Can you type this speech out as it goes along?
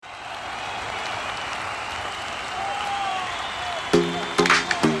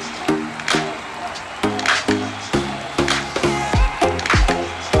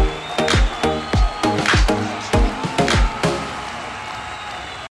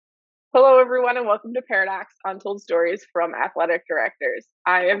Hello, everyone, and welcome to Paradox Untold Stories from Athletic Directors.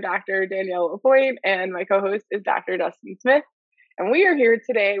 I am Dr. Danielle Lapointe, and my co-host is Dr. Dustin Smith, and we are here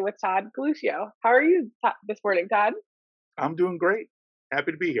today with Todd Gulluscio. How are you this morning, Todd? I'm doing great.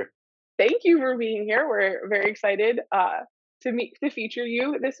 Happy to be here. Thank you for being here. We're very excited to feature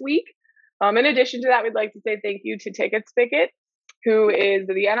you this week. In addition to that, we'd like to say thank you to Tickets Ticket, who is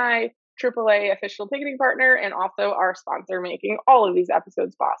the NIAAA official ticketing partner and also our sponsor, making all of these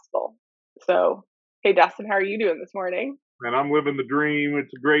episodes possible. So, hey, Dustin, how are you doing this morning? And I'm living the dream.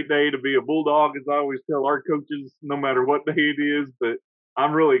 It's a great day to be a Bulldog, as I always tell our coaches, no matter what day it is. But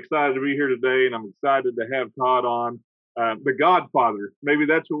I'm really excited to be here today, and I'm excited to have Todd on. The Godfather. Maybe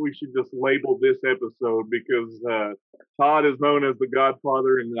that's what we should just label this episode, because Todd is known as the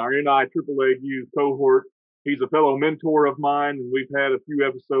Godfather in our NIAAA cohort. He's a fellow mentor of mine, and we've had a few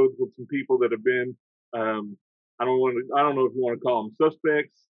episodes with some people that have been, I don't know if you want to call them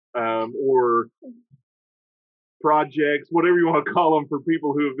suspects, or projects, whatever you want to call them, for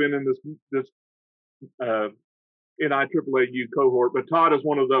people who have been in this NIAAA cohort. But Todd is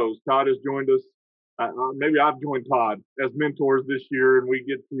one of those. Todd has joined us. Maybe I've joined Todd as mentors this year, and we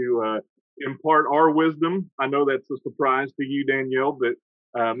get to impart our wisdom. I know that's a surprise to you, Danielle, but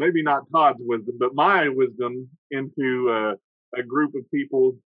maybe not Todd's wisdom, but my wisdom into a group of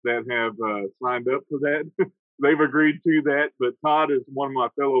people that have signed up for that. They've agreed to that, but Todd is one of my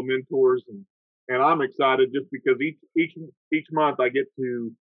fellow mentors, and I'm excited just because each month I get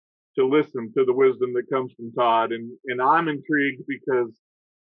to listen to the wisdom that comes from Todd, and I'm intrigued because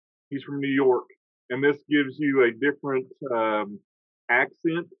he's from New York, and this gives you a different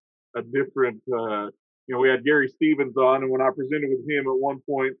accent, a different. We had Gary Stevens on, and when I presented with him at one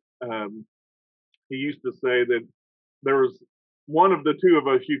point, he used to say that there was one of the two of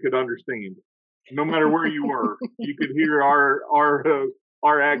us you could understand. No matter where you were, you could hear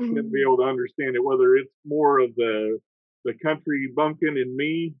our accent, be able to understand it, whether it's more of the country bumpkin in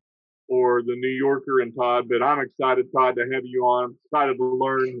me or the New Yorker in Todd. But I'm excited, Todd, to have you on. Excited to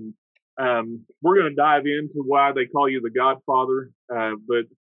learn. We're going to dive into why they call you the Godfather. But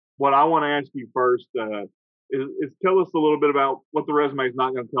what I want to ask you first is tell us a little bit about what the resume is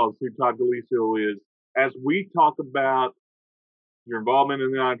not going to tell us, who Todd Gulluscio is. As we talk about your involvement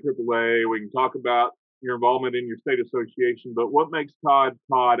in the NIAAA, we can talk about your involvement in your state association, but what makes Todd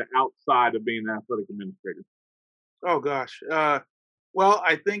outside of being an athletic administrator? Oh gosh. Well,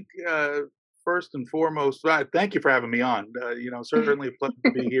 I think first and foremost, thank you for having me on. Certainly a pleasure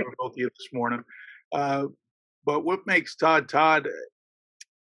to be here with both of you this morning. But what makes Todd Todd?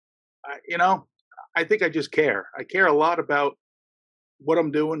 I think I just care. I care a lot about what I'm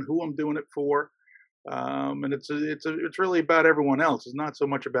doing, who I'm doing it for. And it's really about everyone else. It's not so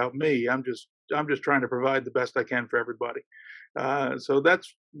much about me. I'm just trying to provide the best I can for everybody. So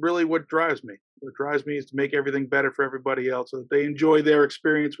that's really what drives me. What drives me is to make everything better for everybody else, so that they enjoy their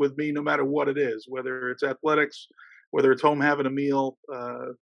experience with me, no matter what it is, whether it's athletics, whether it's home having a meal.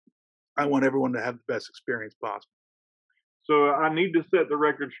 I want everyone to have the best experience possible. So I need to set the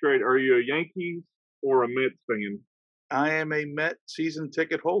record straight. Are you a Yankees or a Mets fan? I am a Met season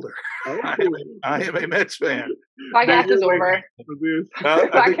ticket holder. I am a Mets fan. Podcast is over.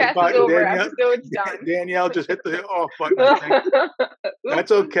 Podcast is over. Episode's done. Danielle just hit the off button.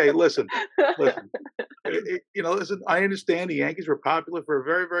 That's okay. Listen. Listen. I understand the Yankees were popular for a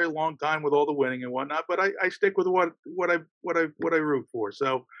very, very long time with all the winning and whatnot, but I stick with what I root for.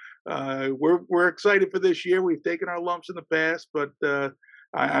 So we're excited for this year. We've taken our lumps in the past, but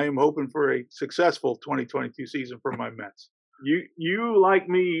I am hoping for a successful 2022 season for my Mets. You like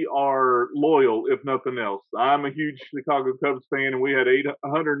me are loyal, if nothing else. I'm a huge Chicago Cubs fan, and we had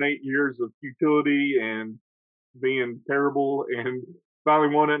 108 years of futility and being terrible, and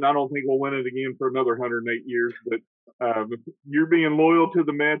finally won it. And I don't think we'll win it again for another 108 years. But you're being loyal to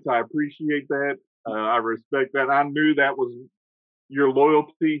the Mets. I appreciate that. I respect that. I knew that was your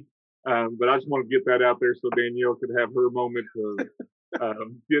loyalty, but I just want to get that out there so Danielle could have her moment of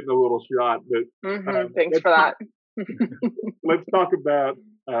getting a little shot. But thanks for that. Let's talk about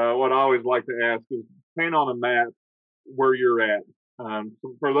what I always like to ask is paint on a map where you're at.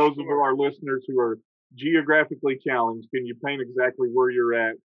 For those of our listeners who are geographically challenged, can you paint exactly where you're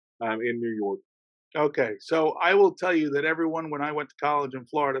at in New York? Okay, so I will tell you that everyone, when I went to college in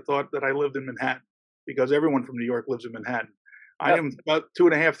Florida, thought that I lived in Manhattan, because everyone from New York lives in Manhattan. I am about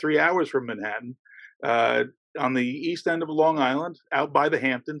 2.5, 3 hours from Manhattan, on the east end of Long Island, out by the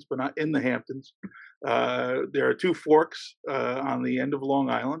Hamptons, but not in the Hamptons. There are two forks on the end of Long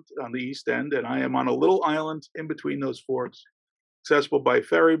Island, on the east end, and I am on a little island in between those forks, accessible by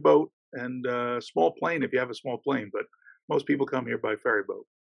ferry boat and small plane if you have a small plane, but most people come here by ferry boat.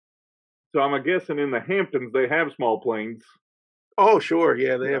 So I'm guessing in the Hamptons they have small planes. Oh, sure.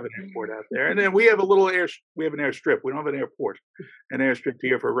 Yeah, they have an airport out there. And then we have we have an airstrip. We don't have an airport, an airstrip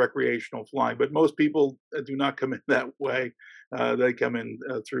here for recreational flying. But most people do not come in that way. They come in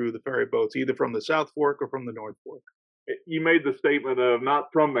through the ferry boats, either from the South Fork or from the North Fork. You made the statement of not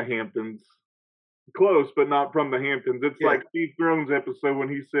from the Hamptons. Close, but not from the Hamptons. It's like Steve Throne's episode when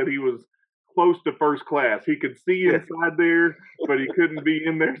he said he was close to first class. He could see inside there, but he couldn't be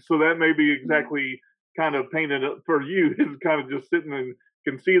in there. So that may be exactly kind of painted up for you. Is kind of just sitting and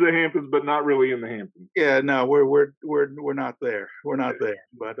can see the Hamptons, but not really in the Hamptons. Yeah, no, we're not there. We're not there.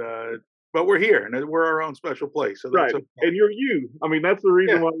 But we're here, and we're our own special place. So that's right. And you're you. I mean, that's the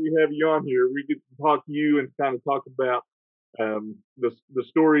reason why we have you on here. We get to talk to you and kind of talk about the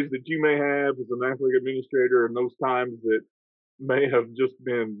stories that you may have as an athletic administrator, and those times that may have just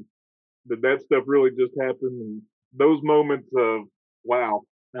been that stuff really just happened, and those moments of wow.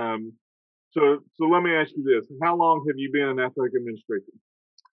 So let me ask you this: how long have you been an athletic administrator?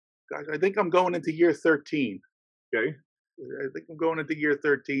 Gosh, I think I'm going into year 13. Okay. I think I'm going into year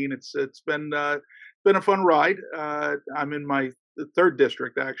 13. It's been a fun ride. I'm in my third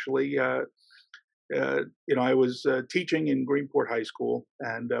district actually. I was teaching in Greenport High School,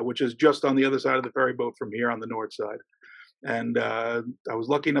 and which is just on the other side of the ferry boat from here on the north side. And I was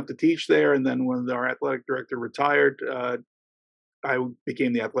lucky enough to teach there. And then when our athletic director retired, I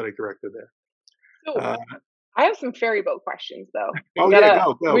became the athletic director there. So, I have some ferry boat questions, though. Go.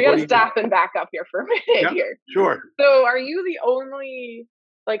 We gotta stop and back up here for a minute here. Sure. So, are you the only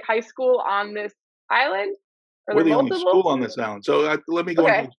high school on this island? We're the only school on this island. So let me go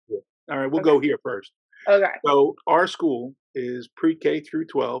into the school. All right, we'll go here first. Okay. So our school is pre-K through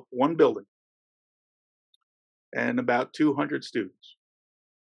 12, one building, and about 200 students.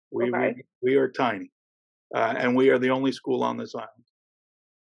 We are tiny, and we are the only school on this island.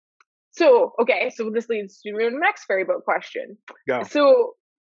 So this leads to the next ferry boat question. Go. So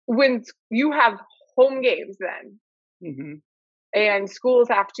when you have home games then, and schools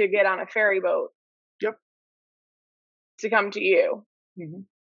have to get on a ferry boat, to come to you.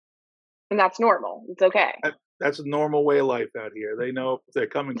 And that's normal. It's okay. That's a normal way of life out here. They know if they're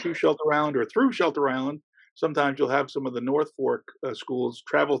coming to Shelter Island or through Shelter Island. Sometimes you'll have some of the North Fork schools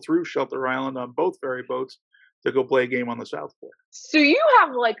travel through Shelter Island on both ferry boats to go play a game on the South Fork. So you have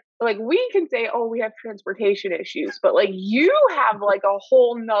we can say, oh, we have transportation issues, but you have a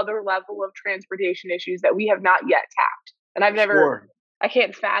whole nother level of transportation issues that we have not yet tapped. And I've never, I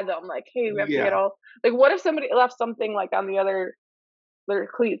can't fathom hey, we have to get all, what if somebody left something on the other, their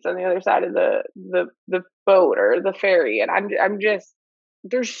cleats on the other side of the boat or the ferry, and I'm just,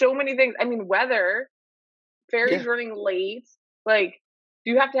 there's so many things. I mean, weather, ferries running late. Do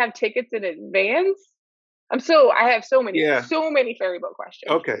you have to have tickets in advance? I have so many ferry boat questions.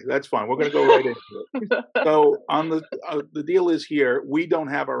 Okay, that's fine. We're going to go right into it. So on the deal is here, we don't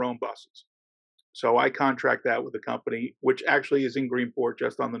have our own buses. So I contract that with a company, which actually is in Greenport,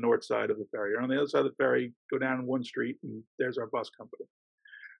 just on the north side of the ferry. On the other side of the ferry, go down one street, and there's our bus company.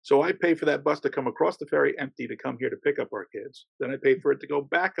 So I pay for that bus to come across the ferry empty to come here to pick up our kids. Then I pay for it to go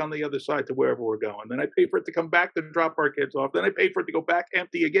back on the other side to wherever we're going. Then I pay for it to come back to drop our kids off. Then I pay for it to go back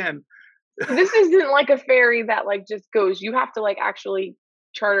empty again. This isn't like a ferry that just goes. You have to actually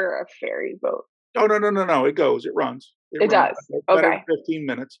charter a ferry boat. Oh, no. It goes. It runs. It does. Okay. 15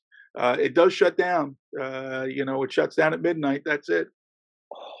 minutes. It does shut down. It shuts down at midnight. That's it.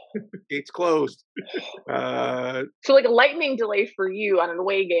 Gates closed. So a lightning delay for you on an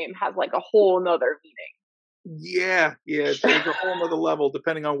away game has a whole nother meaning. Yeah. There's a whole nother level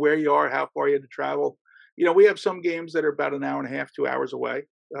depending on where you are, how far you had to travel. We have some games that are about an hour and a half, 2 hours away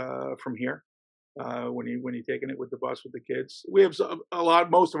from here. When you're taking it with the bus with the kids, we have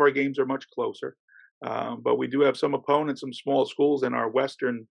most of our games are much closer. But we do have some opponents, some small schools in our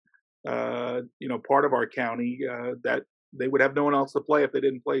western, part of our county that they would have no one else to play if they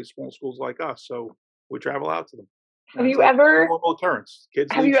didn't play small schools like us. So we travel out to them. Have you ever? Normal occurrence.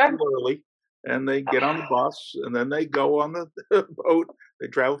 Kids leave school early, and they get on the bus, and then they go on the boat. They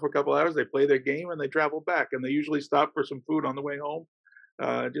travel for a couple hours. They play their game, and they travel back. And they usually stop for some food on the way home.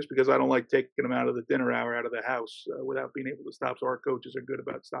 Just because I don't like taking them out of the dinner hour out of the house without being able to stop. So our coaches are good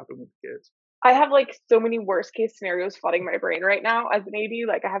about stopping with the kids. I have so many worst case scenarios flooding my brain right now as an AD.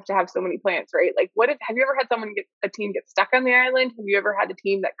 I have to have so many plans, right? Have you ever had a team get stuck on the island? Have you ever had a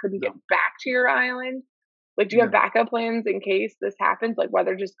team that couldn't get back to your island? Do you have backup plans in case this happens?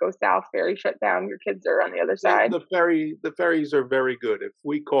 Weather just goes south, ferry shut down, your kids are on the other side? The ferries are very good. If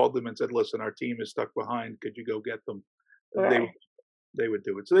we called them and said, listen, our team is stuck behind, could you go get them? Okay. They would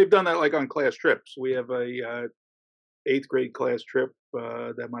do it. So they've done that on class trips. We have a 8th grade class trip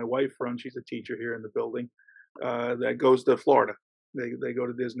that my wife runs. She's a teacher here in the building that goes to Florida. They go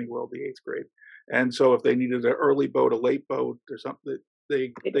to Disney World the 8th grade, and so if they needed an early boat, a late boat, or something,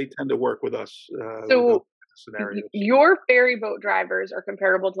 they tend to work with us. So scenarios. Your ferry boat drivers are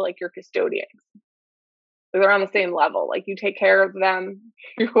comparable to like your custodians. They're on the same level. Like you take care of them.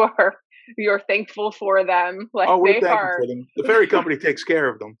 You're thankful for them. Like we're thankful for them. The ferry company takes care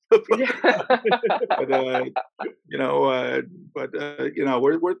of them. But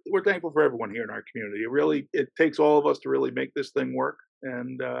we're thankful for everyone here in our community. It takes all of us to really make this thing work,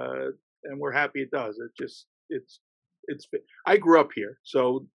 and we're happy it does. It's. I grew up here,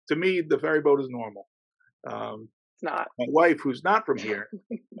 so to me, the ferry boat is normal. It's not. My wife, who's not from here,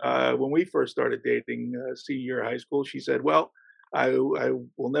 when we first started dating, senior year of high school, she said, "Well, I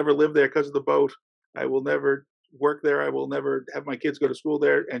will never live there because of the boat. I will never work there. I will never have my kids go to school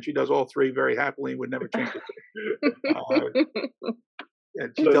there." And she does all three very happily and would never change it.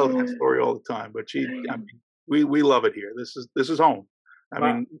 And she tells that story all the time. But we love it here. This is home. I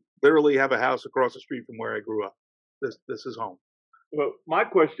mean, literally have a house across the street from where I grew up. This is home. Well, my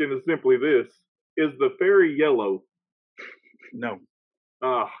question is simply this: is the ferry yellow? No.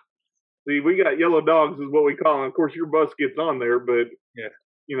 See, we got yellow dogs is what we call them. Of course, your bus gets on there, but yeah,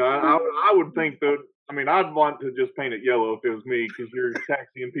 I would think that. I mean, I'd want to just paint it yellow if it was me, because you're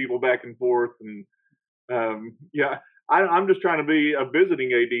taxiing people back and forth, and I'm just trying to be a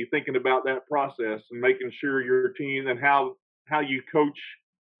visiting AD, thinking about that process and making sure your team and how you coach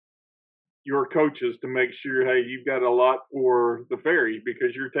your coaches to make sure, hey, you've got a lot for the ferry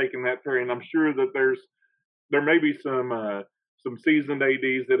because you're taking that ferry, and I'm sure that there may be some seasoned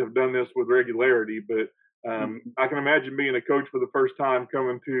ADs that have done this with regularity, but I can imagine being a coach for the first time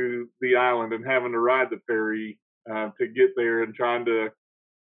coming to the island and having to ride the ferry to get there and trying to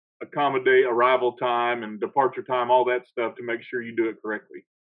accommodate arrival time and departure time, all that stuff to make sure you do it correctly.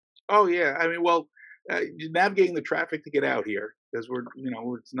 Oh yeah, I mean, well, navigating the traffic to get out here, because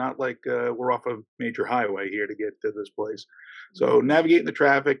it's not like we're off a major highway here to get to this place. So navigating the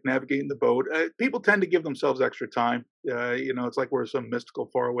traffic, navigating the boat, people tend to give themselves extra time. It's like we're some mystical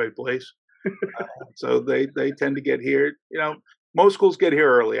faraway place. So they tend to get here. Most schools get here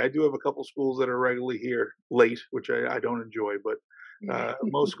early. I do have a couple schools that are regularly here late, which I don't enjoy, but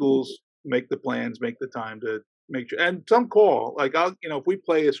most schools make the plans, make the time to make sure, and some call. Like if we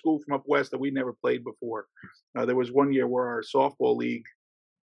play a school from up west that we never played before, there was one year where our softball league,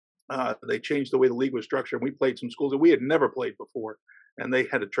 they changed the way the league was structured, and we played some schools that we had never played before, and they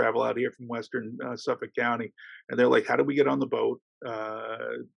had to travel out here from western Suffolk County, and they're like, "How do we get on the boat?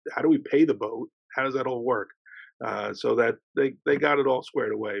 How do we pay the boat? How does that all work?" So that they got it all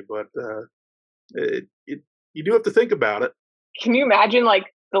squared away, but you do have to think about it. Can you imagine like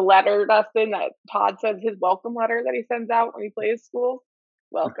the letter, Dustin, that Todd sends, his welcome letter that he sends out when he plays school?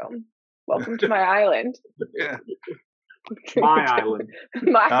 Welcome to my island. Yeah. My island.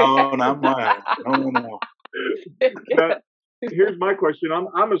 No, not my island. No. Now, here's my question.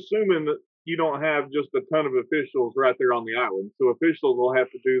 I'm assuming that you don't have just a ton of officials right there on the island, so officials will have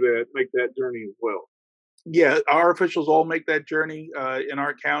to make that journey as well. Yeah, our officials all make that journey. In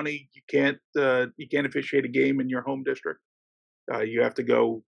our county, you can't officiate a game in your home district. You have to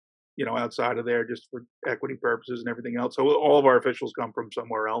go, outside of there just for equity purposes and everything else. So all of our officials come from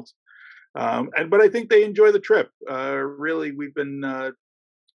somewhere else. But I think they enjoy the trip. Really, we've been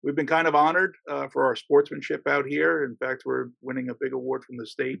kind of honored for our sportsmanship out here. In fact, we're winning a big award from the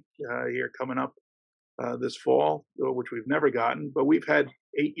state here coming up this fall, which we've never gotten. But we've had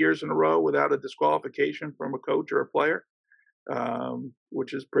 8 years in a row without a disqualification from a coach or a player,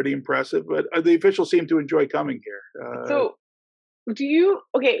 which is pretty impressive. But the officials seem to enjoy coming here. So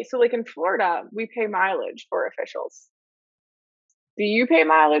like in Florida, we pay mileage for officials. Do you pay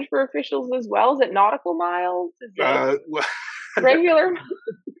mileage for officials as well? Is it nautical miles? Is it regular?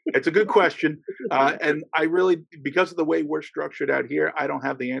 It's a good question. And I really, because of the way we're structured out here, I don't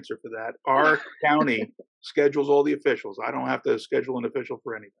have the answer for that. Our county schedules all the officials. I don't have to schedule an official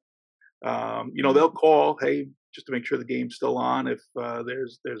for anything. They'll call, hey, just to make sure the game's still on if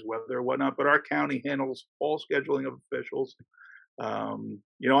there's weather or whatnot. But our county handles all scheduling of officials.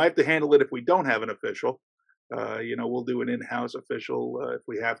 I have to handle it if we don't have an official. We'll do an in-house official if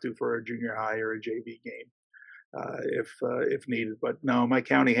we have to for a junior high or a JV game, if needed. But no, my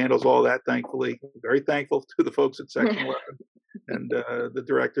county handles all that. Thankfully, very thankful to the folks at Section 11 and the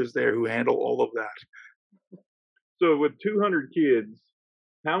directors there who handle all of that. So, with 200 kids,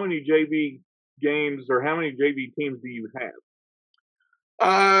 how many JV games or how many JV teams do you have?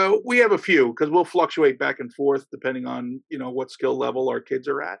 We have a few because we'll fluctuate back and forth depending on what skill level our kids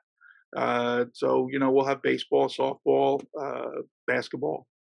are at. So we'll have baseball, softball, basketball,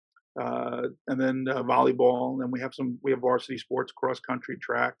 and then volleyball. And then we have varsity sports, cross country,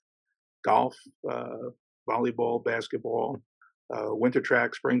 track, golf, volleyball, basketball, winter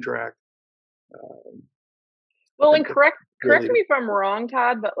track, spring track. Well, and correct me if I'm wrong,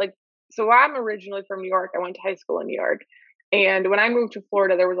 Todd, but so I'm originally from New York. I went to high school in New York. And when I moved to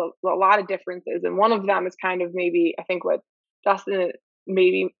Florida, there was a lot of differences. And one of them is kind of maybe, I think what Dustin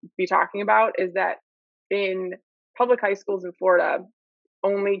maybe be talking about is that in public high schools in Florida,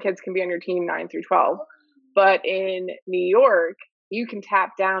 only kids can be on your team 9 through 12. But in New York, you can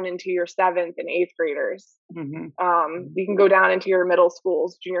tap down into your 7th and 8th graders. Mm-hmm. You can go down into your middle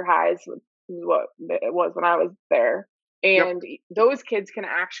schools, junior highs, what it was when I was there. And those kids can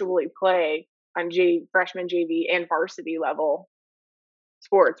actually play on freshman, JV, and varsity level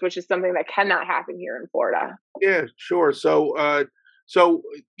sports, which is something that cannot happen here in Florida. Yeah, sure. So,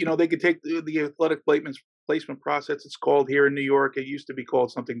 they could take the athletic placement process. It's called here in New York. It used to be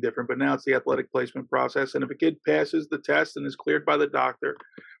called something different, but now it's the athletic placement process. And if a kid passes the test and is cleared by the doctor,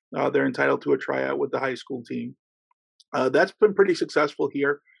 they're entitled to a tryout with the high school team. That's been pretty successful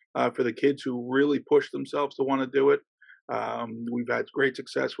here for the kids who really push themselves to want to do it. We've had great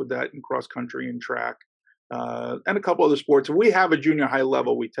success with that in cross country and track, and a couple other sports. If we have a junior high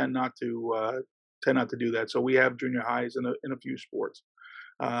level, we tend not to do that. So we have junior highs in a few sports,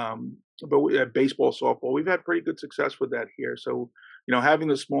 but we have baseball, softball. We've had pretty good success with that here. So having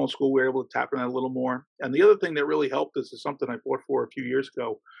the small school, we're able to tap on that a little more. And the other thing that really helped us is something I fought for a few years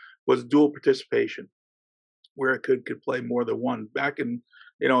ago, was dual participation, where a kid could play more than one. Back in,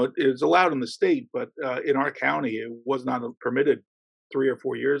 it was allowed in the state, but in our county, it was not permitted 3 or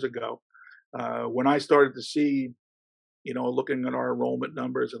 4 years ago. When I started to see, looking at our enrollment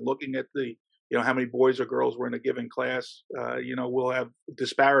numbers and looking at the, how many boys or girls were in a given class, we'll have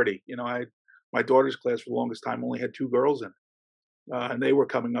disparity. My daughter's class for the longest time only had 2 girls in it. And they were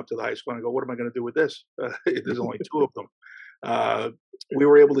coming up to the high school, and I go, what am I going to do with this? There's only 2 of them. We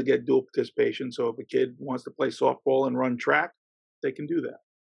were able to get dual participation. So if a kid wants to play softball and run track, they can do that.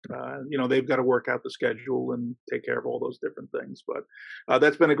 They've got to work out the schedule and take care of all those different things. But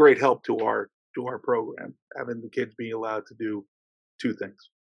that's been a great help to our program, having the kids be allowed to do 2 things.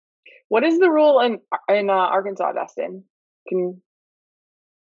 What is the rule in Arkansas, Dustin? Can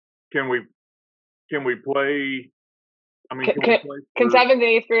we play? I mean, can 7th and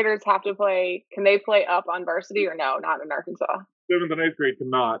 8th graders have to play? Can they play up on varsity or no? Not in Arkansas. 7th and 8th grade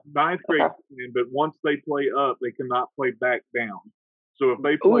cannot. 9th grade can, but once they play up, they cannot play back down. So if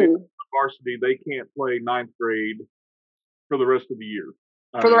they play varsity, they can't play 9th grade for the rest of the year.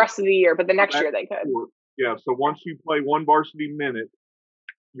 For the rest of the year, but the next year they could. Yeah. So once you play one varsity minute,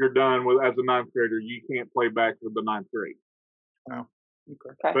 you're done with as a 9th grader. You can't play back with the 9th grade. Wow.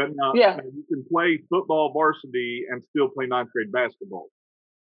 Okay. But you can play football varsity and still play 9th grade basketball.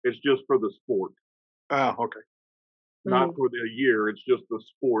 It's just for the sport. Oh, okay. Not for the year. It's just the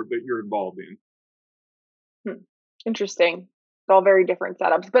sport that you're involved in. Interesting. It's all very different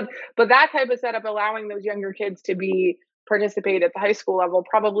setups, but that type of setup, allowing those younger kids to participate at the high school level,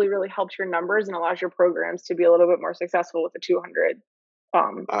 probably really helps your numbers and allows your programs to be a little bit more successful with the 200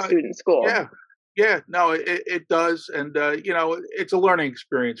 student school. Yeah, no, it does. And, it's a learning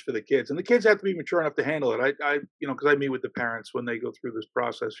experience for the kids, and the kids have to be mature enough to handle it. Because I meet with the parents when they go through this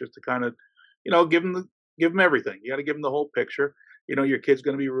process, just to kind of, give them everything. You got to give them the whole picture. Your kid's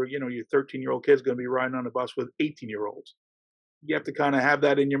going to be, your 13-year-old kid's going to be riding on a bus with 18-year-olds. You have to kind of have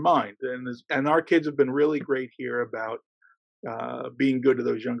that in your mind. And our kids have been really great here about being good to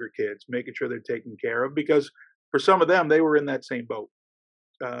those younger kids, making sure they're taken care of, because for some of them, they were in that same boat.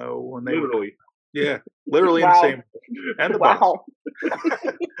 When they literally. Literally in the same boat. And the bus.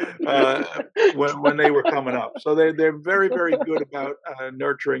 When they were coming up. So they're very, very good about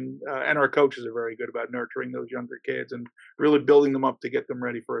nurturing, and our coaches are very good about nurturing those younger kids and really building them up to get them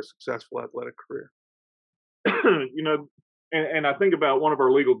ready for a successful athletic career. And I think about one of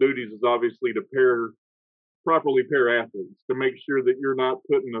our legal duties is obviously to properly pair athletes, to make sure that you're not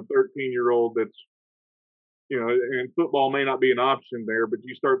putting a 13-year-old that's, and football may not be an option there, but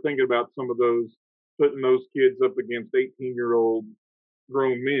you start thinking about some of those, putting those kids up against 18-year-old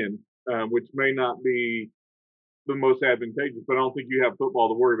grown men, which may not be the most advantageous, but I don't think you have football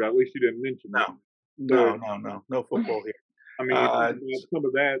to worry about. At least you didn't mention that. No football here. I mean, some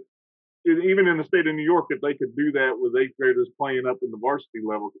of that, even in the state of New York, if they could do that with 8th graders playing up in the varsity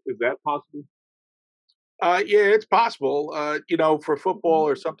level, is that possible? Yeah, it's possible. For football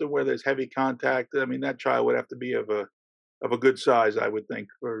or something where there's heavy contact, I mean, that child would have to be of a good size, I would think,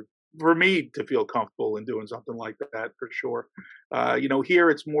 for for me to feel comfortable in doing something like that for sure. Here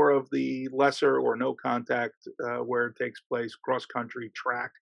it's more of the lesser or no contact where it takes place: cross country,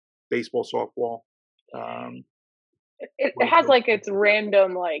 track, baseball, softball. It has like its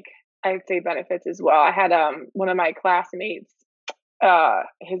random, like, I'd say, benefits as well. I had one of my classmates,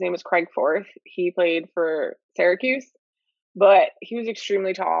 his name was Craig Forth. He played for Syracuse, but he was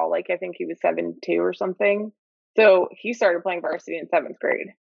extremely tall. Like, I think he was 7'2" or something. So he started playing varsity in 7th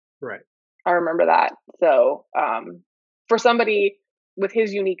grade. Right. I remember that. So for somebody with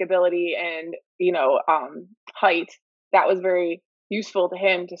his unique ability and, height, that was very useful to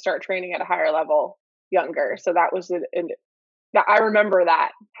him to start training at a higher level younger. So that was I remember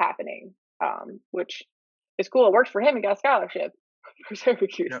that happening, which is cool. It worked for him. He got a scholarship for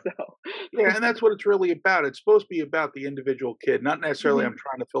Syracuse. Yep. So Yeah, and that's what it's really about. It's supposed to be about the individual kid, not necessarily I'm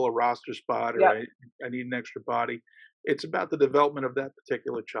trying to fill a roster spot or Yep. I need an extra body. It's about the development of that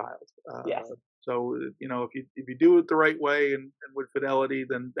particular child. Yes. So if you do it the right way and with fidelity,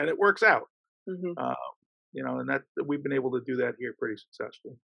 then it works out. Mhm. And that we've been able to do that here pretty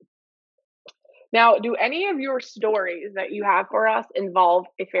successfully. Now, do any of your stories that you have for us involve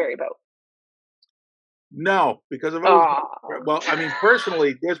a ferry boat? No, because I've always Aw. well, I mean,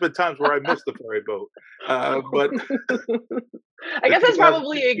 personally, there's been times where I missed the ferry boat, but I the guess that's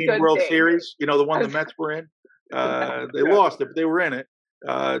probably a 2016 good World thing. Series, the one the Mets were in, they lost it, but they were in it.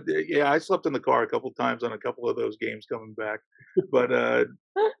 I slept in the car a couple times on a couple of those games coming back, but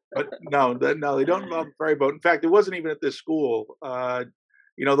no, they don't involve the ferry boat. In fact, it wasn't even at this school.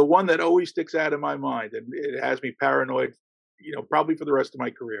 The one that always sticks out in my mind, and it has me paranoid, probably for the rest of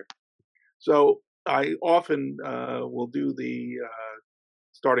my career. So I often will do the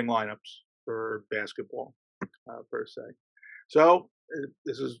starting lineups for basketball, per se. So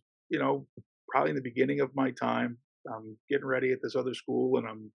this is, probably in the beginning of my time. I'm getting ready at this other school, and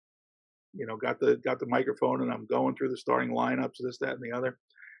I'm, got the microphone, and I'm going through the starting lineups, this, that, and the other.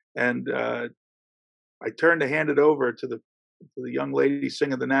 And I turn to hand it over to the young lady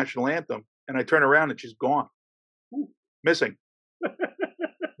singing the national anthem, and I turn around and she's gone, missing.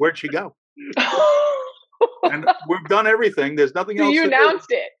 Where'd she go? And we've done everything. There's nothing So else. you to announced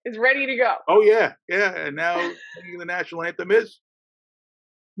do. it. It's ready to go. Oh yeah. And now singing the national anthem is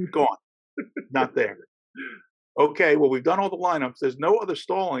gone, not there. Okay, well, we've done all the lineups. There's no other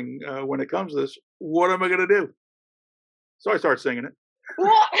stalling when it comes to this. What am I going to do? So I start singing it.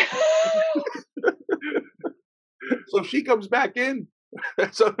 So she comes back in.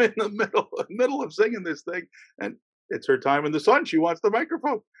 So I'm in the middle of singing this thing, and it's her time in the sun. She wants the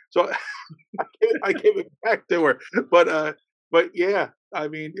microphone. So I give it back to her. But yeah, I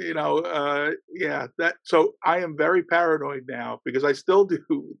mean, that. So I am very paranoid now because I still do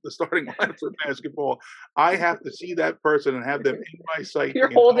the starting line for basketball. I have to see that person and have them in my sight.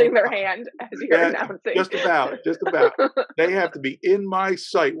 You're holding their hand as you're announcing. Just about. They have to be in my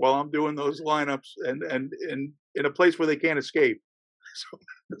sight while I'm doing those lineups and in a place where they can't escape.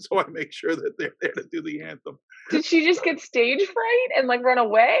 So I make sure that they're there to do the anthem. Did she just get stage fright and run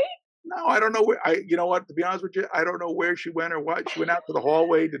away? No, I don't know where. You know what? To be honest with you, I don't know where she went or what. She went out to the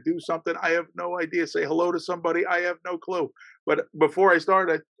hallway to do something. I have no idea. Say hello to somebody. I have no clue. But before I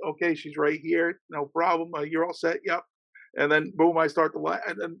started, okay, she's right here. No problem. You're all set. Yep. And then boom, I start the line,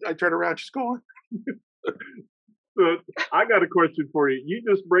 and then I turn around. She's gone. But I got a question for you. You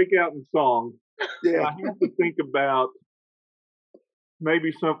just break out in song. Yeah. I have to think about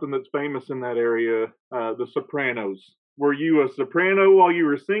maybe something that's famous in that area, the Sopranos. Were you a soprano while you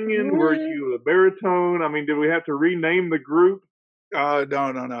were singing? Were you a baritone? I mean, did we have to rename the group?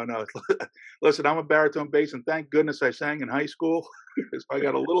 No. Listen, I'm a baritone bass, and thank goodness I sang in high school. So I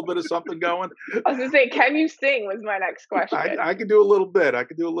got a little bit of something going. I was going to say, can you sing was my next question. I could do a little bit.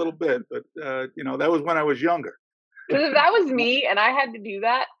 But, that was when I was younger. Because if that was me and I had to do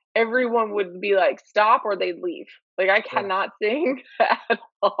that, everyone would be like, stop, or they'd leave. Like, I cannot sing at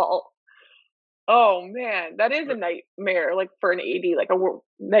all. Oh, man. That is a nightmare, for an AD, a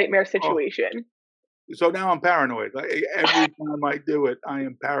nightmare situation. Oh. So now I'm paranoid. Every time I do it, I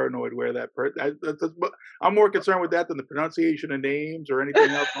am paranoid where that person. I'm more concerned with that than the pronunciation of names or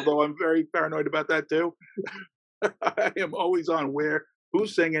anything else, although I'm very paranoid about that too. I am always on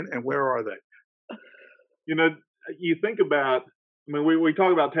who's singing and where are they? You think about, we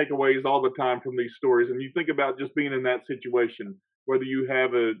talk about takeaways all the time from these stories, and you think about just being in that situation, whether you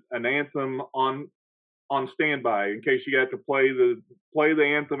have an anthem on standby in case you got to play the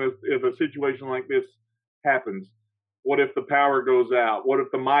anthem if a situation like this happens. What if the power goes out? What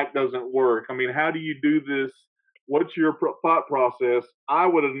if the mic doesn't work? I mean, how do you do this? What's your thought process? I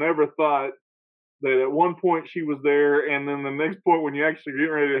would have never thought that at one point she was there, and then the next point when you actually get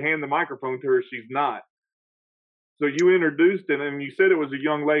ready to hand the microphone to her, she's not. So you introduced it, and you said it was a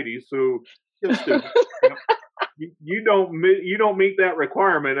young lady. So just you, know, you don't meet that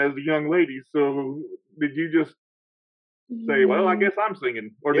requirement as a young lady. So did you just say, "Well, I guess I'm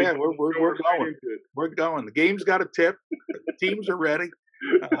singing"? Or yeah, we're going. We're going. The game's got a tip. The teams are ready,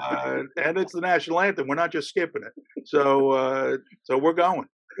 and it's the national anthem. We're not just skipping it. So we're going.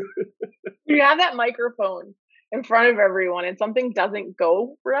 You have that microphone in front of everyone, and something doesn't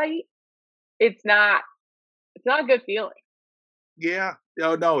go right. It's not a good feeling. Yeah.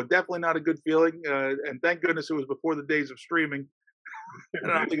 No, definitely not a good feeling. And thank goodness it was before the days of streaming. I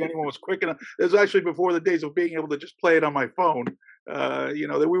don't think anyone was quick enough. It was actually before the days of being able to just play it on my phone.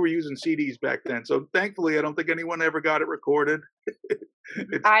 That we were using CDs back then. So thankfully, I don't think anyone ever got it recorded.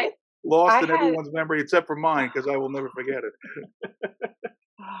 It's lost in everyone's memory except for mine, because I will never forget it.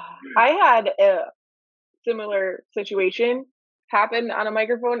 I had a similar situation happen on a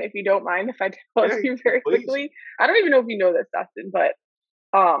microphone, if you don't mind if I tell you very quickly. I don't even know if you know this, Dustin, but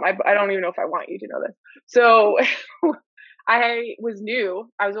I don't even know if I want you to know this. So I was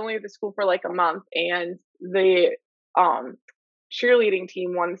new. I was only at the school for like a month, and the cheerleading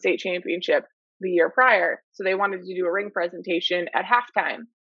team won the state championship the year prior. So they wanted to do a ring presentation at halftime.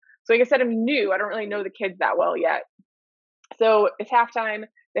 So like I said, I'm new. I don't really know the kids that well yet. So it's halftime.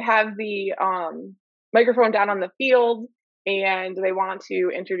 They have the microphone down on the field, and they want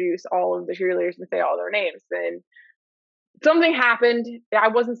to introduce all of the cheerleaders and say all their names. And something happened. I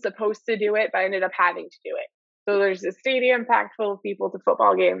wasn't supposed to do it, but I ended up having to do it. So there's a stadium packed full of people. It's a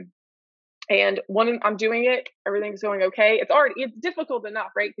football game. And when I'm doing it, everything's going okay. It's difficult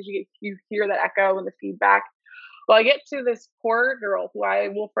enough, right? Because you hear that echo and the feedback. Well, I get to this poor girl who I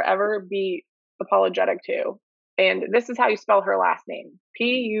will forever be apologetic to. And this is how you spell her last name.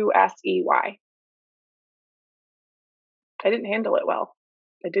 Pussey. I didn't handle it well.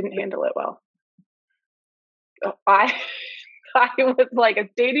 I was like a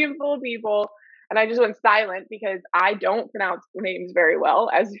stadium full of people, and I just went silent because I don't pronounce names very well.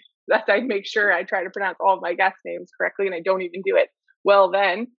 As I make sure I try to pronounce all of my guest names correctly, and I don't even do it well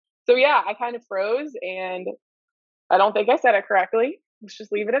then. So yeah, I kind of froze, and I don't think I said it correctly. Let's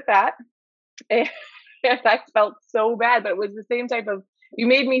just leave it at that. And I felt so bad, but it was the same type of,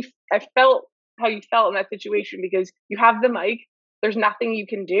 I felt how you felt in that situation, because you have the mic, there's nothing you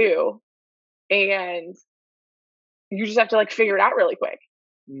can do, and you just have to like figure it out really quick.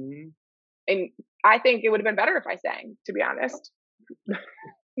 Mm-hmm. And I think it would have been better if I sang, to be honest.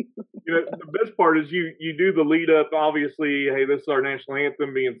 The best part is you do the lead up. Obviously, hey, this is our national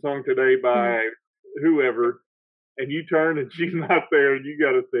anthem being sung today by whoever, and you turn and she's not there, and you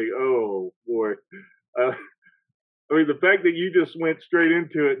got to think, oh boy. I mean, the fact that you just went straight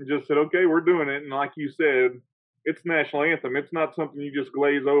into it and just said, okay, we're doing it. And like you said, it's national anthem. It's not something you just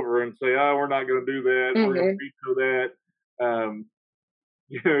glaze over and say, oh, we're not going to do that. We're going to veto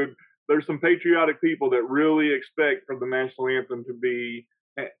that. There's some patriotic people that really expect for the national anthem to be,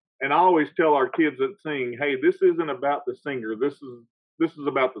 and I always tell our kids that sing, hey, this isn't about the singer. This is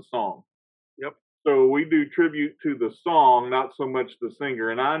about the song. Yep. So we do tribute to the song, not so much the singer.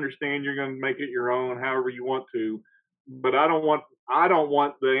 And I understand you're going to make it your own, however you want to, but I don't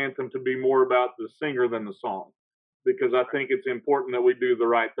want the anthem to be more about the singer than the song, because I think it's important that we do the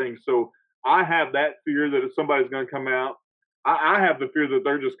right thing. So I have that fear that if somebody's going to come out, I have the fear that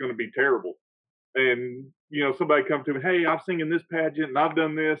they're just going to be terrible. And, somebody comes to me, hey, I'm singing this pageant and I've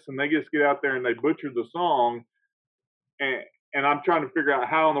done this, and they just get out there and they butcher the song. And I'm trying to figure out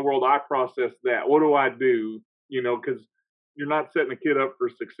how in the world I process that. What do I do? Because you're not setting a kid up for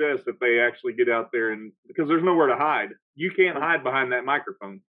success if they actually get out there, and because there's nowhere to hide. You can't hide behind that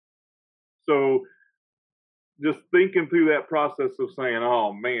microphone. So just thinking through that process of saying,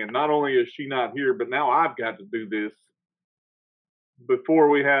 oh man, not only is she not here, but now I've got to do this. Before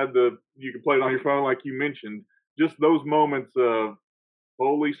we had you can play it on your phone like you mentioned, just those moments of,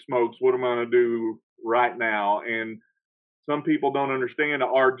 holy smokes, what am I going to do right now? And some people don't understand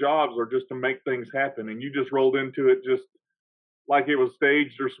our jobs are just to make things happen. And you just rolled into it just like it was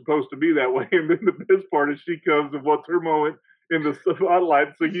staged or supposed to be that way. And then the best part is she comes and what's her moment in the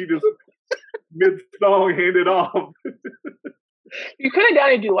spotlight. So you just mid-song hand it off. You could have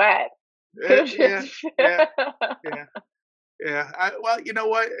done a duet. Yeah. Well, you know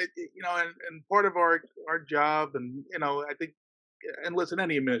what? And part of our job, and I think, and listen,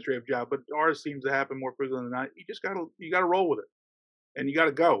 any administrative job, but ours seems to happen more frequently than not. You gotta roll with it, and you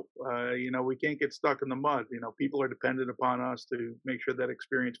gotta go. We can't get stuck in the mud. People are dependent upon us to make sure that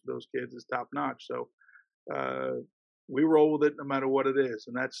experience for those kids is top notch. So, we roll with it no matter what it is.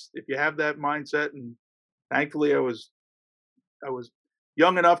 And that's, if you have that mindset, and thankfully I was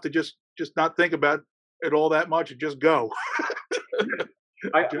young enough to just not think about it all that much and just go.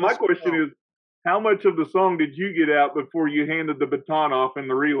 My question is, how much of the song did you get out before you handed the baton off in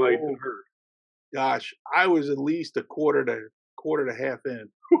the relay to her? Gosh, I was at least a quarter to half in.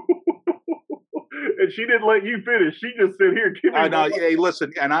 And she didn't let you finish. She just said, "Here, give me." I know. Hey,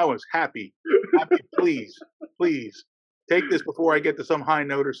 listen, and I was happy. Please, take this before I get to some high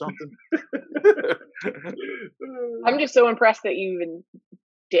note or something. I'm just so impressed that you even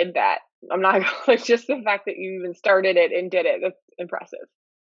did that. I'm not like, just the fact that you even started it and did it. That's impressive.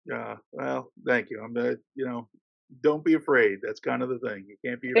 Well, thank you. Don't be afraid. That's kind of the thing. You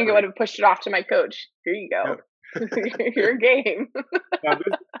can't be afraid. I think I would have pushed it off to my coach. Here you go. Yep. Your game. Now,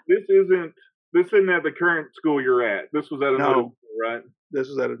 this isn't at the current school you're at. This was at another school, right? This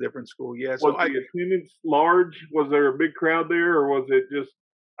was at a different school. Yeah. Was the attendance large? Was there a big crowd there, or was it just?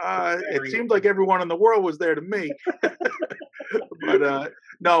 It seemed like everyone in the world was there to me. But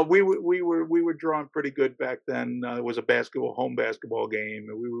no, we were drawing pretty good back then. It was a home basketball game,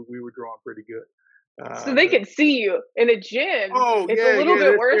 and we were drawing pretty good. So they could see you in a gym. Oh, it's a little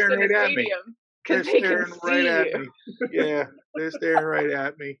bit worse than a stadium because they can see you. Yeah, they're staring right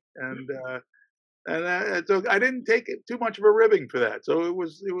at me, and so I didn't take it too much of a ribbing for that. So it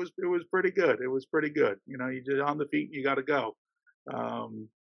was pretty good. It was pretty good. You just on the feet, and you got to go. So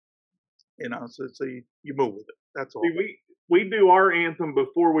you move with it. That's all. See, we do our anthem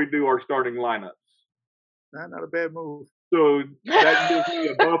before we do our starting lineups. Not a bad move. So that gives me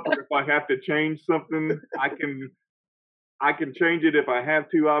a buffer if I have to change something. I can change it if I have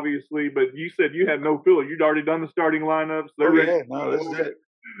to, obviously. But you said you had no filler. You'd already done the starting lineups. No, this is it.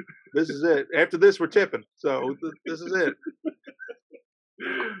 This is it. After this, we're tipping. So this is it.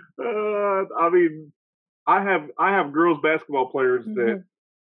 I have girls basketball players that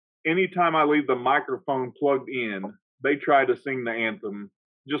anytime I leave the microphone plugged in, they try to sing the anthem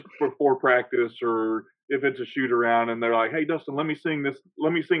just before practice, or if it's a shoot around, and they're like, "Hey, Dustin, let me sing this.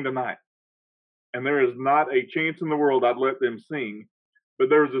 Let me sing tonight." And there is not a chance in the world I'd let them sing. But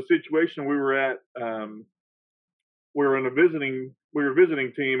there was a situation we were at. We were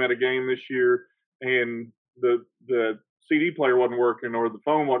visiting team at a game this year, and the CD player wasn't working, or the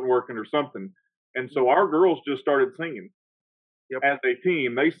phone wasn't working, or something. And so our girls just started singing. Yep. As a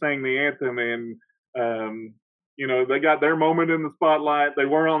team, they sang the anthem, and they got their moment in the spotlight. They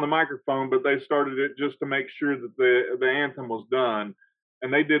weren't on the microphone, but they started it just to make sure that the anthem was done.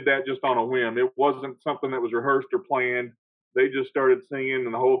 And they did that just on a whim. It wasn't something that was rehearsed or planned. They just started singing,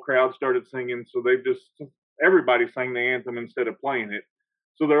 and the whole crowd started singing. So everybody sang the anthem instead of playing it.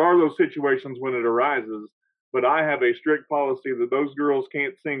 So there are those situations when it arises. But I have a strict policy that those girls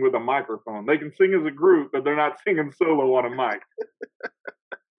can't sing with a microphone. They can sing as a group, but they're not singing solo on a mic.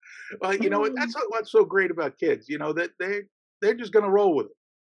 Well, that's what's so great about kids. That they're just going to roll with it.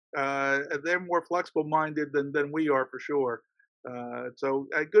 They're more flexible minded than we are, for sure. So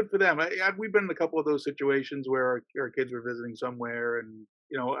good for them. We've been in a couple of those situations where our kids were visiting somewhere, and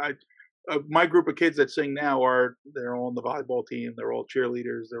my group of kids that sing now they're all on the volleyball team. They're all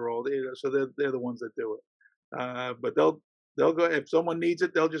cheerleaders. They're all so they're the ones that do it. But they'll go if someone needs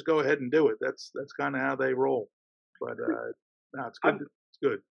it. They'll just go ahead and do it. That's kind of how they roll. But no, it's good. It's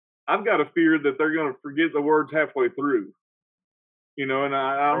good. I've got a fear that they're going to forget the words halfway through. And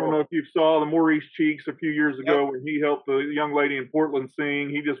I don't know if you saw the Maurice Cheeks a few years ago when he helped the young lady in Portland sing.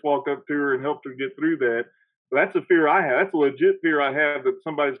 He just walked up to her and helped her get through that. But that's a fear I have. That's a legit fear I have, that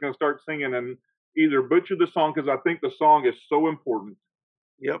somebody's going to start singing and either butcher the song, because I think the song is so important.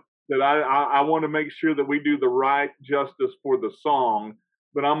 Yep. That I want to make sure that we do the right justice for the song.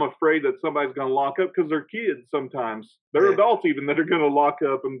 But I'm afraid that somebody's going to lock up, because they're kids sometimes. They're adults even that are going to lock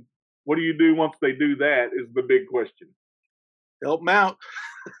up. And what do you do once they do that is the big question. Help them out.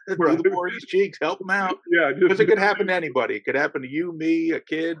 Right. Do the Maurice Cheeks. Help them out. Yeah. Because it could happen to anybody. It could happen to you, me, a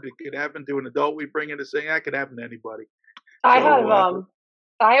kid. It could happen to an adult we bring in to sing. That could happen to anybody. I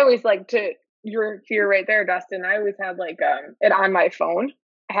always like to, your fear right there, Dustin. I always had it on my phone.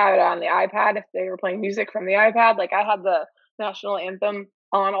 I had it on the iPad if they were playing music from the iPad. Like, I had the national anthem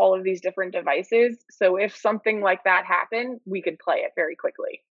on all of these different devices. So if something like that happened, we could play it very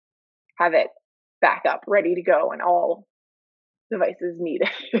quickly. Have it back up, ready to go, and all devices needed.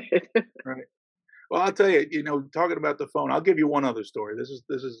 Right. Well, I'll tell you, talking about the phone, I'll give you one other story. This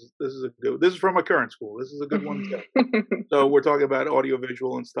is from a current school. This is a good one too. So we're talking about audio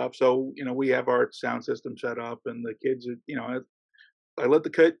visual and stuff. So, we have our sound system set up, and the kids are, I let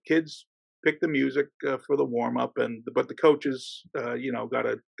the kids pick the music for the warm up, but the coaches, got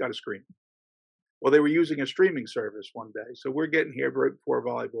to scream. Well, they were using a streaming service one day. So we're getting here right before a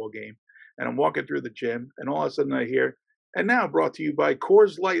volleyball game. And I'm walking through the gym. And all of a sudden I hear, and now brought to you by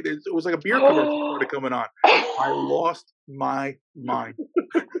Coors Light. It was like a beer commercial started coming on. I lost my mind.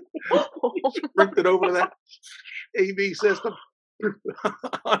 Sprinted over to that AV system.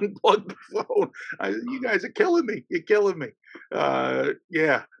 Unplugged the phone. You guys are killing me. You're killing me.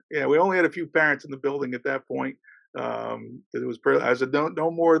 Yeah. We only had a few parents in the building at that point. It was. I said,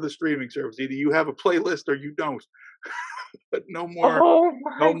 no more of the streaming service. Either you have a playlist or you don't. But no more.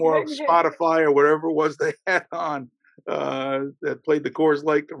 No more Spotify or whatever it was they had on that played the Coors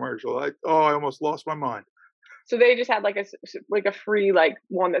Light commercial. I almost lost my mind. So they just had like a free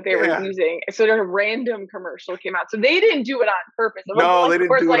one that they were using. So a random commercial came out. So they didn't do it on purpose. It no, they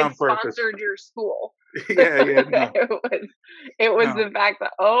didn't do it on purpose. Sponsored your school. Yeah. No. It was the fact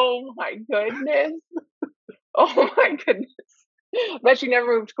that oh my goodness, bet you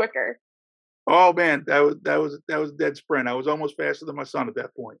never moved quicker. Oh man, that was dead sprint. I was almost faster than my son at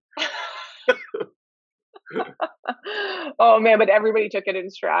that point. Oh man, but everybody took it in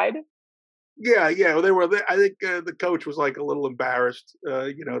stride. Yeah. Well, they were. I think the coach was like a little embarrassed,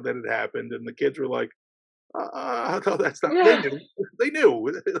 that it happened, and the kids were like, "No, that's not." Yeah. They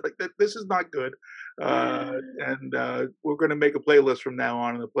knew like that. This is not good, and we're going to make a playlist from now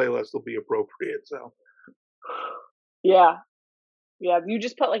on, and the playlist will be appropriate. So, yeah. You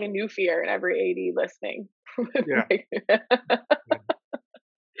just put like a new fear in every AD listening. Yeah.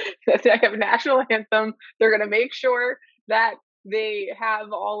 They have a national anthem. They're going to make sure that they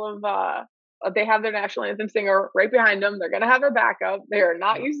have all of they have their national anthem singer right behind them. They're going to have a backup. They are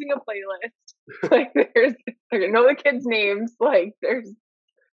not using a playlist. Like they're going to know the kids' names. Like there's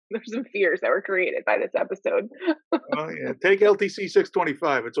some fears that were created by this episode. Oh yeah, take LTC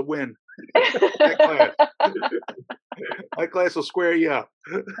 625. It's a win. That class will square you up.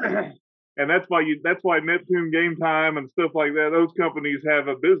 And that's why Neptune Game Time and stuff like that, those companies have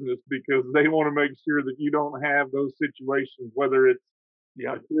a business because they want to make sure that you don't have those situations, whether it's a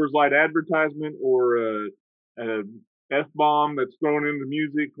Coors Light advertisement or a F-bomb that's thrown into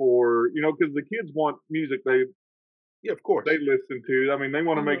music, or because the kids want music of course they listen to. I mean, they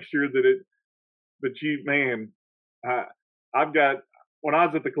want to make sure I've got, when I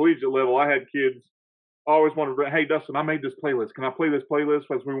was at the collegiate level, I had kids always wanted to, hey Dustin, I made this playlist. Can I play this playlist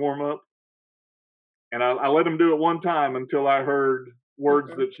as we warm up? And I let them do it one time until I heard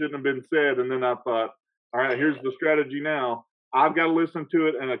words that shouldn't have been said. And then I thought, all right, here's the strategy now. I've got to listen to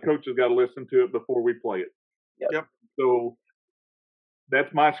it, and a coach has got to listen to it before we play it. Yep. So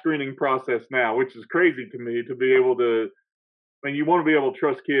that's my screening process now, which is crazy to me to be able to, you want to be able to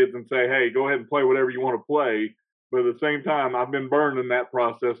trust kids and say, hey, go ahead and play whatever you want to play. But at the same time, I've been burned in that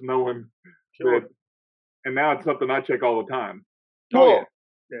process knowing that, and now it's something I check all the time. Yeah.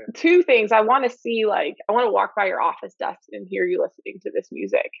 Two things. I want to see, I want to walk by your office desk and hear you listening to this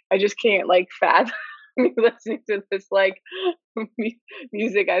music. I just can't fathom listening to this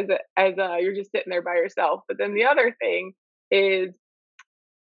music as you're just sitting there by yourself. But then the other thing is,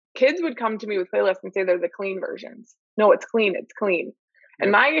 kids would come to me with playlists and say they're the clean versions. No, it's clean. It's clean. Yeah.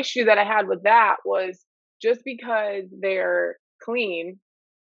 And my issue that I had with that was just because they're clean,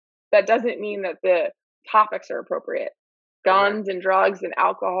 that doesn't mean that the topics are appropriate. Guns and drugs and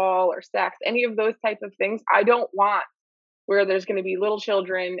alcohol or sex, any of those type of things, I don't want where there's going to be little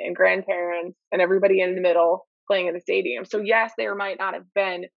children and grandparents and everybody in the middle playing in the stadium. So yes, there might not have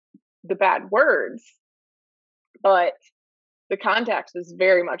been the bad words, but the context was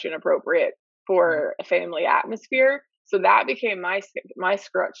very much inappropriate for a family atmosphere. So that became my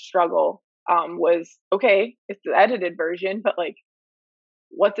struggle. Was okay, it's the edited version, but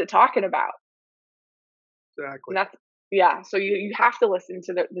what's it talking about? Exactly. And so you have to listen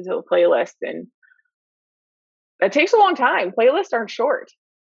to the playlist, and it takes a long time. Playlists aren't short.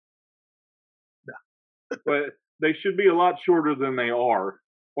 No. But they should be a lot shorter than they are,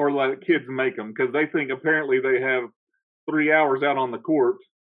 or kids make them, because they think apparently they have 3 hours out on the court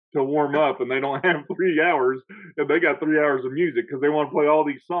to warm up, and they don't have 3 hours, and they got 3 hours of music because they want to play all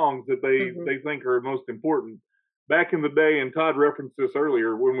these songs that they think are most important. Back in the day, and Todd referenced this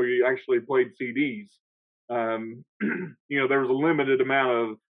earlier, when we actually played CDs, there was a limited amount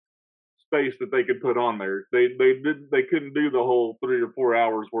of space that they could put on there. They couldn't do the whole 3 or 4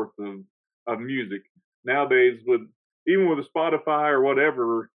 hours worth of music. Nowadays, even with a Spotify or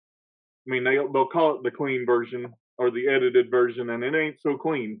whatever, they'll call it the clean version or the edited version, and it ain't so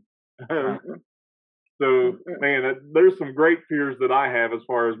clean. So, man, there's some great fears that I have as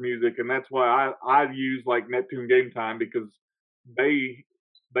far as music, and that's why I use Neptune Game Time, because they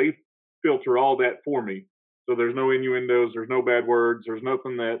filter all that for me. So there's no innuendos, there's no bad words, there's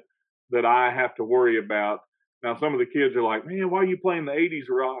nothing that that I have to worry about. Now, some of the kids are like, man, why are you playing the 80s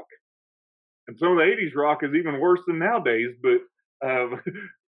rock? And some of the 80s rock is even worse than nowadays, but,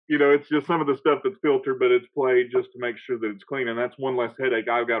 it's just some of the stuff that's filtered, but it's played just to make sure that it's clean. And that's one less headache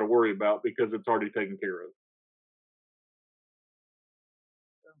I've got to worry about because it's already taken care of.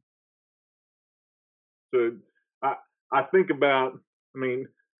 So I think about,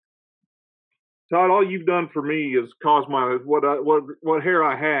 Todd, all you've done for me is cause my what hair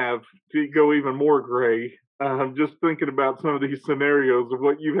I have to go even more gray. Just thinking about some of these scenarios of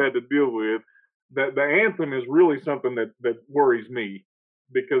what you've had to deal with. That the anthem is really something that worries me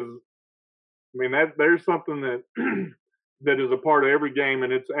because there's something that that is a part of every game,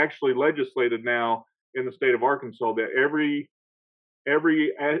 and it's actually legislated now in the state of Arkansas that every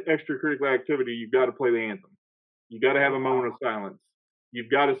extracurricular activity you've got to play the anthem. You got to have a moment of silence. You've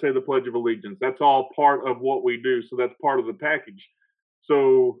got to say the Pledge of Allegiance. That's all part of what we do. So that's part of the package.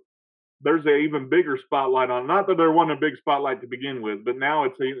 So there's an even bigger spotlight on, not that there wasn't a big spotlight to begin with, but now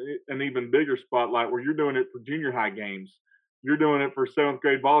it's an even bigger spotlight where you're doing it for junior high games. You're doing it for 7th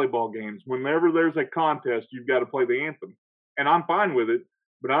grade volleyball games. Whenever there's a contest, you've got to play the anthem. And I'm fine with it,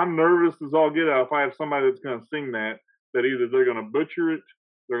 but I'm nervous as all get out if I have somebody that's going to sing that either they're going to butcher it,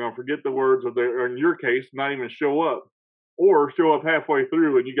 they're going to forget the words, or in your case, not even show up. Or show up halfway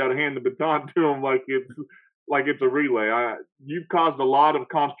through and you got to hand the baton to them like it's a relay. You've caused a lot of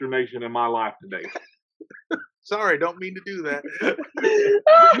consternation in my life today. Sorry, don't mean to do that.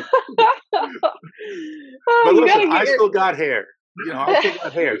 Oh, but listen, I still got hair. I still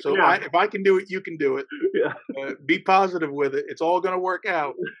got hair. So yeah. if I can do it, you can do it. Yeah. Be positive with it. It's all going to work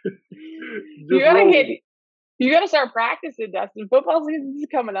out. You got to start practicing, Dustin. Football season's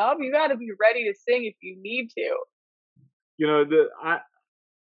coming up. You got to be ready to sing if you need to.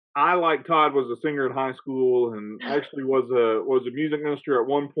 I like Todd was a singer in high school and actually was a music minister at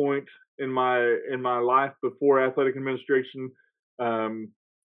one point in my life before athletic administration.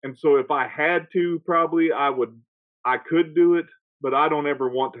 And so if I had to, probably I could do it, but I don't ever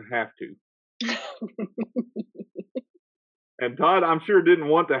want to have to. And Todd, I'm sure didn't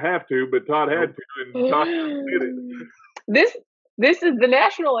want to have to, but Todd had to, and Todd did it. This is the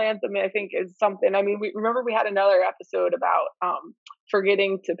national anthem, I think, is something. We had another episode about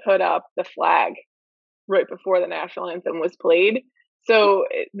forgetting to put up the flag right before the national anthem was played. So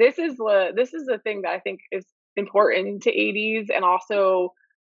this is the thing that I think is important to ADs, and also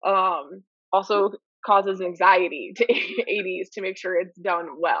causes anxiety to ADs to make sure it's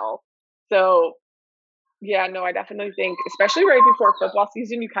done well. So yeah, no, I definitely think, especially right before football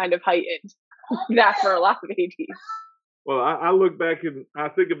season, you kind of heightened that for a lot of ADs. Well, I look back and I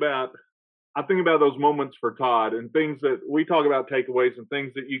think about those moments for Todd and things that we talk about, takeaways and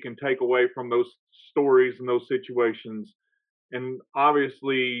things that you can take away from those stories and those situations. And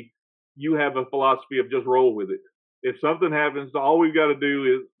obviously, you have a philosophy of just roll with it. If something happens, all we've got to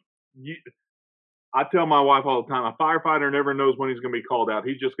do is, I tell my wife all the time, a firefighter never knows when he's going to be called out.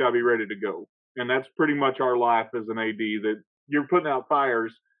 He's just got to be ready to go. And that's pretty much our life as an AD, that you're putting out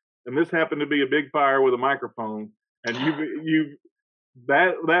fires. And this happened to be a big fire with a microphone. And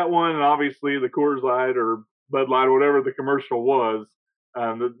that one, and obviously the Coors Light or Bud Light or whatever the commercial was,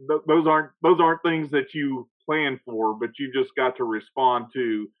 those aren't things that you plan for, but you just got to respond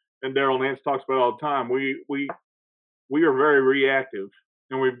to. And Daryl Nance talks about it all the time. We are very reactive,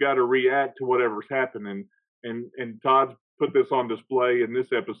 and we've got to react to whatever's happening. And Todd's put this on display in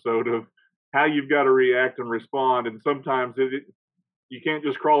this episode of how you've got to react and respond. And sometimes you can't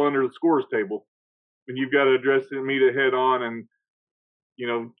just crawl under the scores table. And you've got to address it, meet it head on, and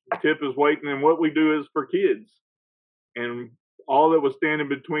tip is waiting. And what we do is for kids, and all that was standing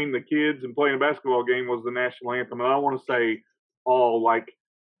between the kids and playing a basketball game was the national anthem. And I don't want to say all, like,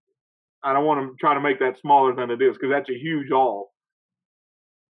 I don't want to try to make that smaller than it is, because that's a huge all.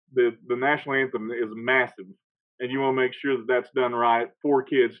 The national anthem is massive, and you want to make sure that that's done right for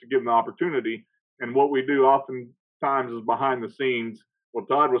kids to give them the opportunity. And what we do oftentimes is behind the scenes. Well,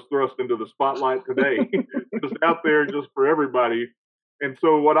 Todd was thrust into the spotlight today, just out there just for everybody. And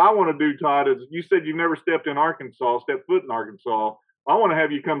so what I want to do, Todd, is you said you've never stepped foot in Arkansas. I want to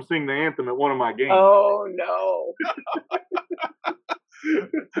have you come sing the anthem at one of my games. Oh, no.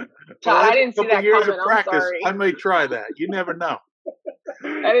 Todd, I didn't see that coming. I'm sorry. I may try that. You never know.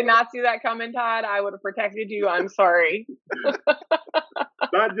 I did not see that coming, Todd. I would have protected you. I'm sorry.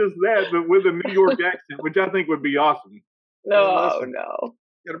 Not just that, but with a New York accent, which I think would be awesome. No.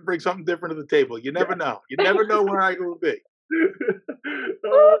 Got to bring something different to the table. You never know. You never know where I will be. If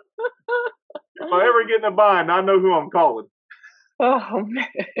I ever get in a bind, I know who I'm calling. Oh, man.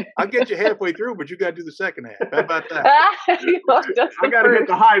 I'll get you halfway through, but you got to do the second half. How about that? I got to get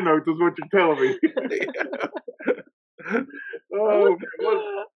the high notes, is what you're telling me. Oh,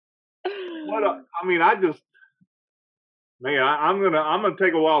 I mean, I'm gonna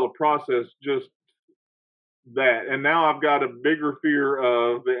take a while to process just that, and now I've got a bigger fear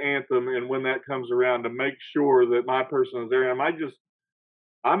of the anthem, and when that comes around, to make sure that my person is there.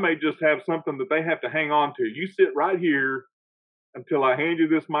 I may just have something that they have to hang on to. You sit right here until I hand you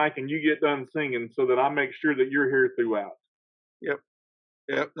this mic and you get done singing, so that I make sure that you're here throughout. Yep.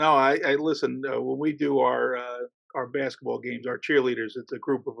 No, I listen, when we do our basketball games, our cheerleaders, it's a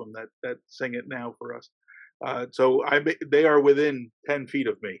group of them that sing it now for us. So they are within 10 feet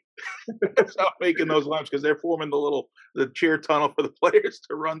of me. So I'm making those laps because they're forming the cheer tunnel for the players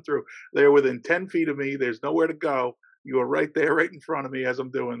to run through. They're within 10 feet of me. There's nowhere to go. You are right there, right in front of me as I'm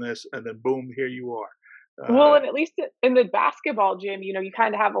doing this, and then boom, here you are. Well, and at least in the basketball gym, you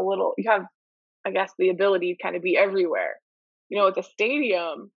kind of have I guess, the ability to kind of be everywhere. At the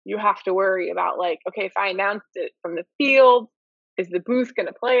stadium, you have to worry about, like, okay, if I announced it from the field, is the booth going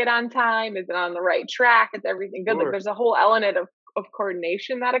to play it on time? Is it on the right track? Is everything good? Sure. Like, there's a whole element of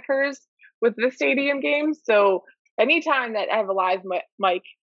coordination that occurs with the stadium games. So anytime that I have a live mic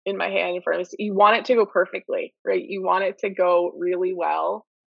in my hand in front of us, you want it to go perfectly, right? You want it to go really well,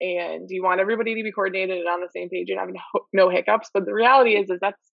 and you want everybody to be coordinated and on the same page and having no hiccups. But the reality is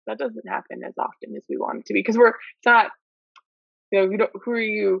that doesn't happen as often as we want it to be, because it's not, who's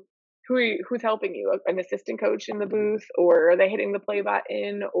helping you? An assistant coach in the booth, or are they hitting the play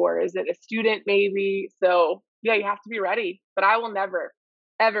button, or is it a student maybe? So yeah, you have to be ready. But I will never,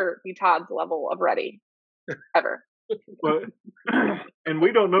 ever be Todd's level of ready, ever. But, and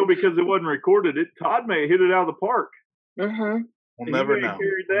we don't know because it wasn't recorded. Todd may have hit it out of the park. Mm-hmm. We'll never know.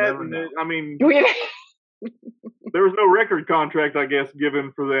 I mean, there was no record contract, I guess,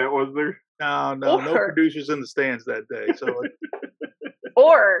 given for that, was there? No producers in the stands that day. So,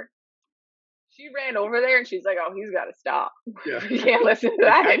 or she ran over there and she's like, "Oh, he's got to stop. Yeah. You can't listen to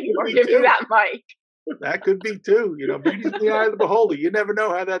that anymore. Give me that mic." That could be too. Beauty's in the eye of the beholder. You never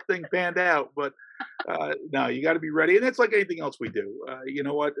know how that thing panned out, but no, you got to be ready. And it's like anything else we do. You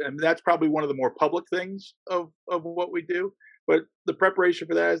know what? And that's probably one of the more public things of what we do. But the preparation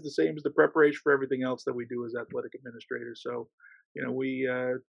for that is the same as the preparation for everything else that we do as athletic administrators. So, we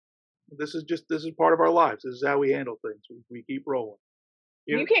this is part of our lives. This is how we handle things. We keep rolling.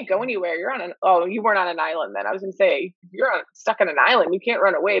 You can't go anywhere. You're on you weren't on an island then. I was going to say, you're stuck on an island. You can't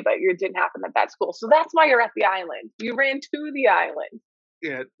run away, but it didn't happen at that school. So that's why you're at the island. You ran to the island.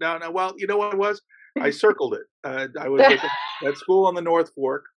 Yeah. No. Well, you know what it was? I circled it. I was at school on the North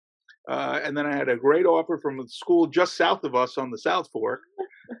Fork. And then I had a great offer from a school just south of us on the South Fork.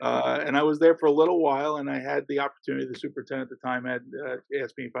 And I was there for a little while, and I had the opportunity. The superintendent at the time had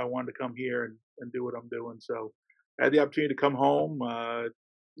asked me if I wanted to come here and do what I'm doing. So I had the opportunity to come home. My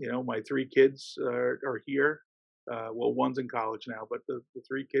 3 kids are here. Well, one's in college now, but the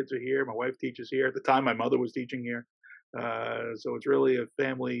 3 kids are here. My wife teaches here. At the time, my mother was teaching here. So it's really a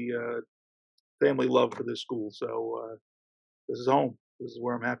family love for this school. So this is home. This is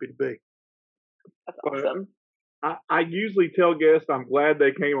where I'm happy to be. That's awesome. I usually tell guests I'm glad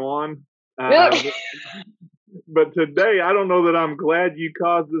they came on. But today, I don't know that I'm glad you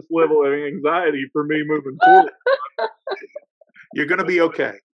caused this level of anxiety for me moving forward. You're going to be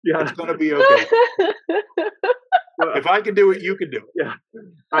okay. Yeah. It's going to be okay. Well, if I can do it, you can do it. Yeah,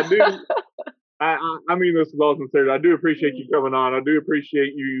 I do. I mean this with all sincerity. I do appreciate you coming on. I do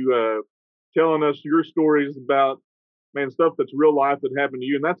appreciate you telling us your stories about, stuff that's real life that happened to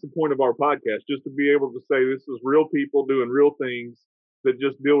you. And that's the point of our podcast, just to be able to say this is real people doing real things that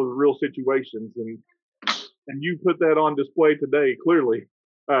just deal with real situations. And you put that on display today, clearly.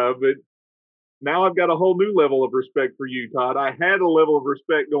 But now I've got a whole new level of respect for you, Todd. I had a level of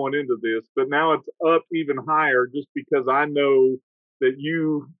respect going into this, but now it's up even higher just because I know that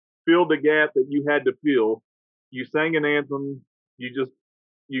you filled the gap that you had to fill. You sang an anthem. You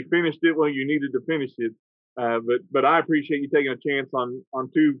finished it when you needed to finish it. But I appreciate you taking a chance on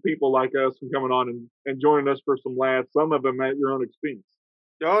 2 people like us and coming on and joining us for some laughs, some of them at your own expense.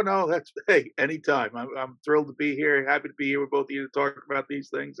 Oh, no, hey, anytime. I'm thrilled to be here. Happy to be here with both of you to talk about these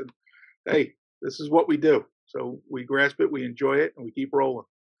things. And hey, this is what we do. So we grasp it, we enjoy it, and we keep rolling.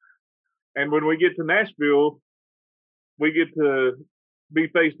 And when we get to Nashville, we get to be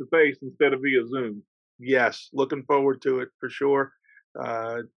face to face instead of via Zoom. Yes, looking forward to it for sure.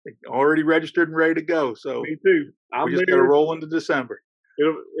 Already registered and ready to go. So me too. We just got to roll into December.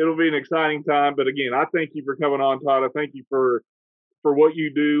 It'll be an exciting time. But again, I thank you for coming on, Todd. I thank you for what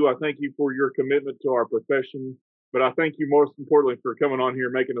you do. I thank you for your commitment to our profession. But I thank you most importantly for coming on here,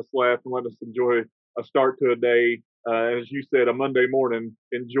 making us laugh, and letting us enjoy a start to a day. As you said, a Monday morning,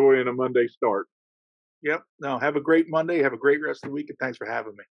 enjoying a Monday start. Yep. No, have a great Monday. Have a great rest of the week, and thanks for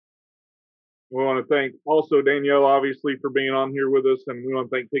having me. We want to thank also Danielle, obviously, for being on here with us, and we want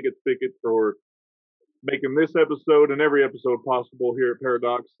to thank Ticket Spigot for making this episode and every episode possible here at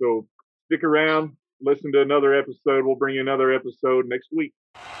Paradox. So stick around, listen to another episode. We'll bring you another episode next week.